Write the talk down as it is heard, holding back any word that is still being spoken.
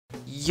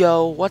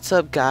Yo, what's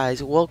up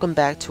guys? Welcome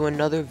back to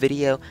another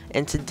video,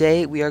 and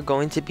today we are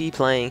going to be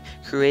playing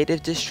Creative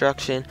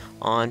Destruction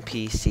on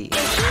PC.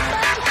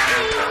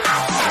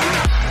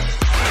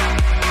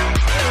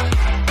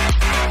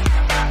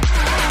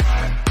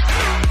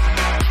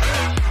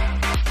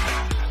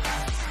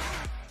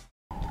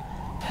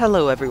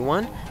 Hello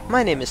everyone,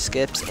 my name is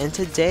Skips, and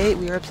today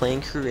we are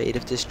playing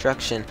Creative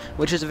Destruction,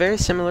 which is very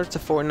similar to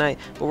Fortnite,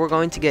 but we're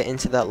going to get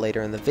into that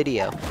later in the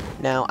video.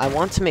 Now, I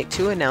want to make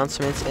two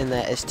announcements in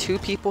that as two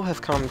people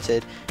have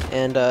commented,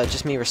 and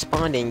just me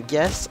responding,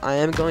 yes, I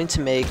am going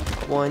to make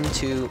one,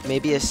 two,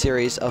 maybe a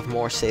series of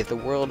more Save the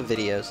World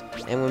videos,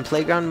 and when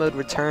Playground Mode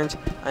returns,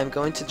 I'm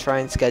going to try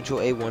and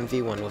schedule a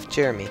 1v1 with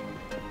Jeremy.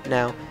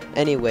 Now,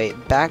 anyway,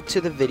 back to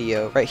the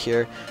video right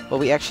here. Well,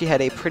 we actually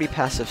had a pretty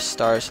passive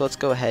start, so let's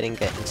go ahead and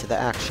get into the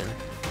action.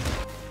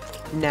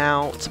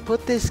 Now, to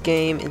put this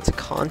game into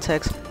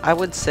context, I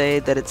would say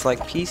that it's like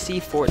PC,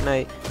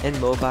 Fortnite, and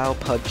mobile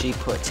PUBG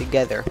put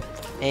together.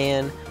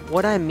 And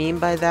what I mean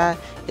by that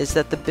is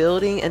that the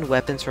building and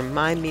weapons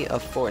remind me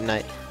of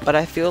Fortnite, but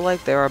I feel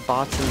like there are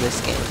bots in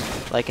this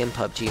game, like in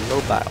PUBG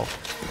Mobile.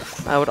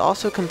 I would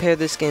also compare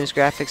this game's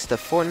graphics to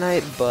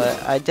Fortnite,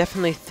 but I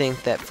definitely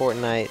think that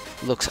Fortnite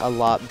looks a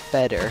lot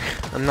better.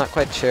 I'm not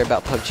quite sure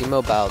about PUBG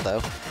Mobile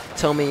though.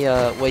 Tell me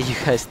what you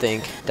guys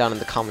think down in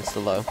the comments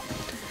below.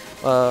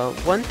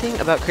 One thing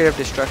about Creative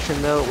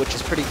Destruction though, which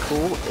is pretty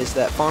cool, is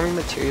that farming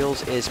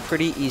materials is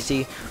pretty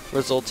easy,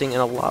 resulting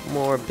in a lot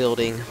more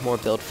building, more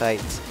build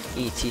fights,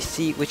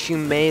 etc., which you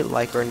may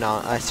like or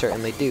not. I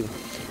certainly do.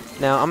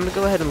 Now, I'm going to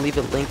go ahead and leave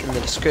a link in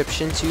the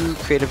description to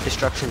Creative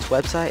Destruction's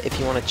website if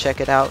you want to check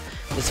it out.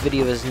 This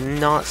video is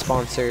not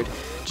sponsored,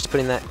 just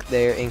putting that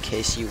there in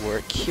case you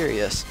were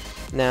curious.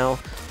 Now,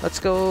 let's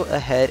go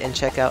ahead and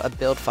check out a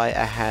build fight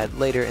I had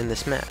later in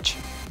this match.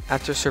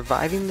 After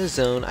surviving the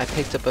zone, I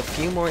picked up a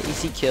few more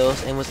easy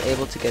kills and was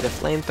able to get a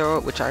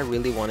flamethrower, which I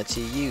really wanted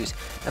to use.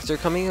 After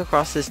coming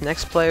across this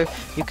next player,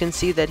 you can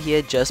see that he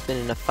had just been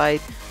in a fight,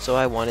 so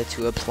I wanted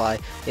to apply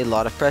a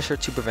lot of pressure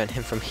to prevent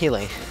him from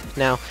healing.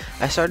 Now,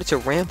 I started to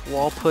ramp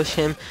wall push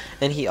him,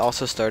 and he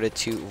also started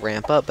to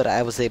ramp up, but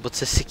I was able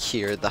to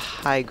secure the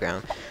high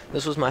ground.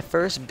 This was my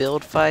first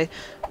build fight,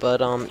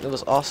 but it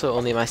was also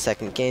only my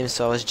second game,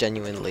 so I was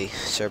genuinely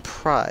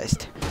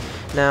surprised.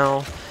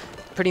 Now,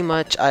 pretty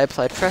much I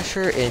applied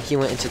pressure and he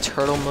went into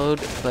turtle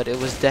mode, but it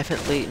was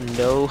definitely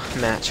no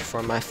match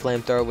for my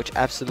flamethrower, which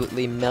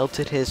absolutely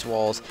melted his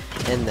walls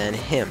and then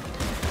him.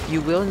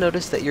 You will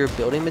notice that your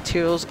building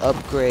materials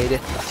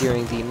upgrade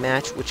during the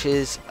match, which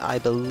is, I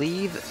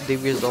believe, the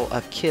result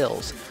of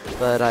kills,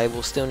 but I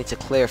will still need to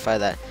clarify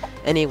that.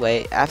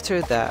 Anyway,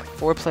 after that,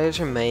 4 players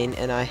remain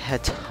and I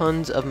had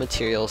tons of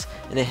materials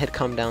and it had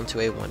come down to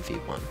a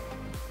 1v1.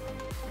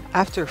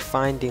 After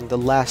finding the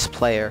last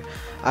player,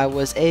 I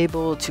was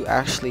able to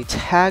actually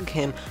tag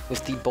him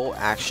with the bolt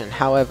action.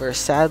 However,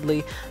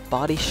 sadly,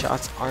 body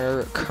shots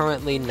are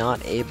currently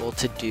not able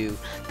to do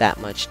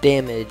that much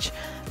damage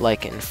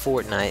like in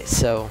Fortnite,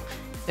 so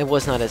it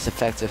was not as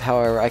effective.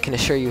 However, I can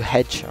assure you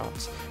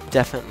headshots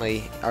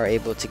definitely are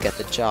able to get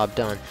the job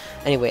done.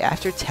 Anyway,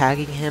 after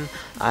tagging him,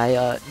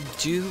 I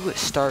do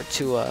start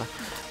to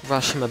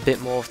rush him a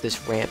bit more with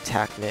this ramp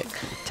tactic.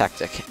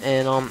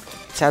 And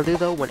sadly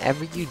though,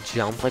 whenever you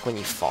jump, like when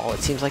you fall,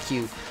 it seems like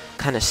you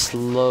kind of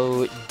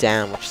slow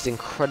down, which is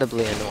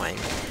incredibly annoying.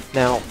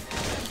 Now,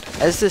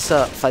 as this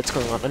fight's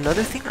going on,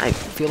 another thing I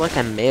feel like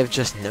I may have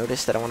just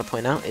noticed that I want to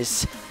point out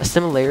is a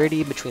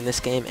similarity between this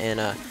game and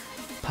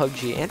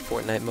PUBG and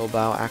Fortnite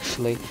Mobile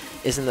actually,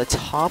 is in the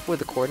top where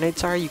the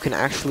coordinates are, you can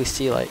actually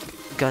see like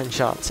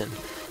gunshots and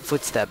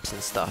footsteps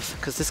and stuff,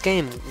 because this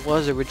game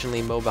was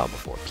originally mobile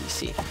before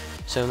PC.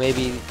 So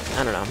maybe,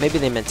 I don't know, maybe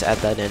they meant to add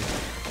that in,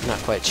 I'm not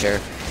quite sure.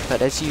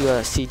 But as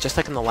you see, just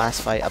like in the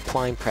last fight,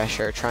 applying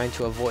pressure, trying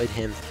to avoid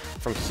him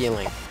from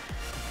healing.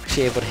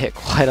 Actually able to hit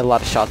quite a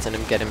lot of shots on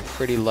him, get him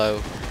pretty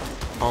low.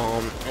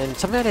 And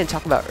something I didn't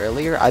talk about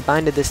earlier, I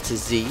binded this to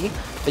Z,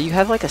 but you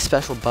have like a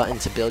special button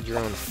to build your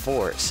own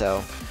fort,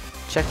 so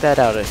check that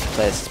out if you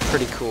play this, it's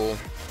pretty cool.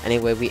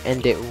 Anyway, we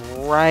end it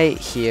right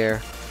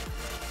here.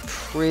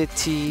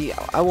 Pretty,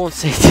 I won't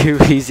say too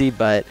easy,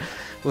 but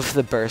with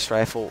the burst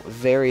rifle,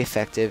 very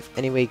effective.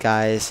 Anyway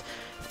guys,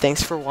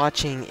 thanks for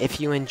watching.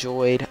 If you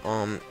enjoyed,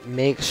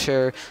 make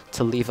sure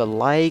to leave a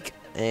like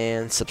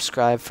and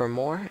subscribe for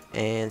more,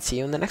 and see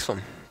you in the next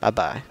one. Bye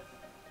bye.